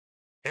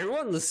Hey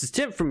everyone, this is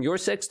Tim from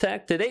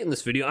YourSixTech. Today in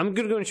this video, I'm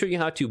going to show you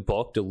how to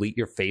bulk delete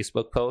your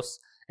Facebook posts.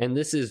 And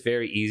this is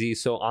very easy.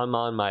 So I'm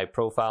on my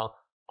profile.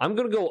 I'm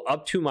going to go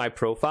up to my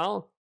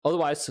profile.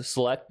 Otherwise,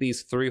 select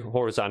these three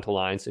horizontal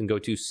lines and go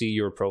to see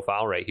your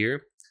profile right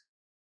here.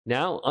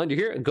 Now under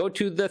here, go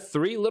to the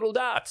three little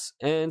dots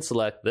and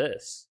select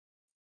this.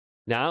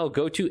 Now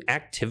go to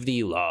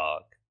activity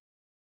log.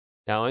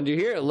 Now under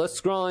here, let's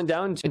scroll on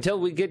down until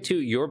we get to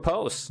your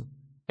posts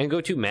and go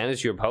to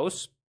manage your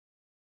posts.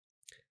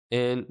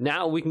 And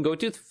now we can go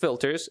to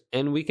filters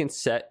and we can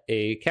set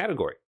a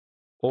category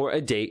or a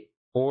date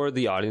or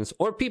the audience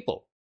or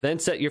people. Then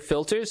set your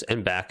filters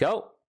and back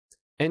out.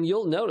 And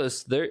you'll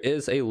notice there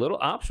is a little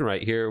option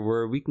right here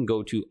where we can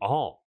go to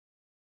all.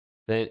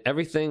 Then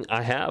everything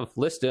I have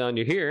listed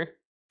under here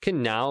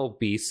can now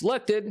be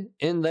selected,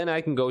 and then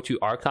I can go to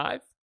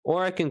archive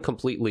or I can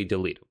completely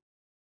delete them.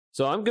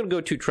 So I'm going to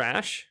go to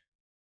trash,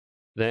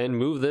 then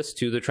move this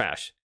to the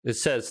trash. It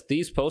says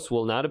these posts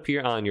will not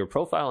appear on your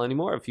profile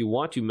anymore. If you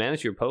want to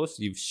manage your posts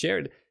you've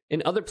shared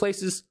in other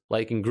places,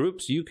 like in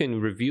groups, you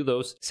can review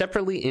those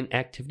separately in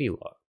activity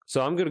log. So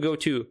I'm going to go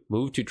to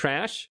move to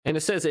trash, and it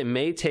says it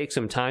may take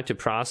some time to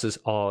process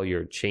all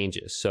your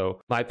changes.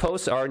 So my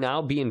posts are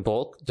now being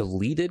bulk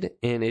deleted,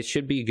 and it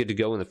should be good to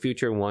go in the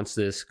future once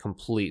this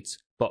completes.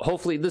 But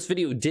hopefully this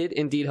video did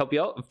indeed help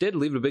you out. If it did,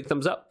 leave it a big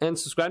thumbs up and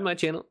subscribe to my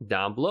channel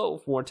down below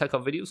for more tech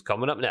videos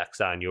coming up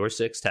next on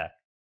YourSixTech.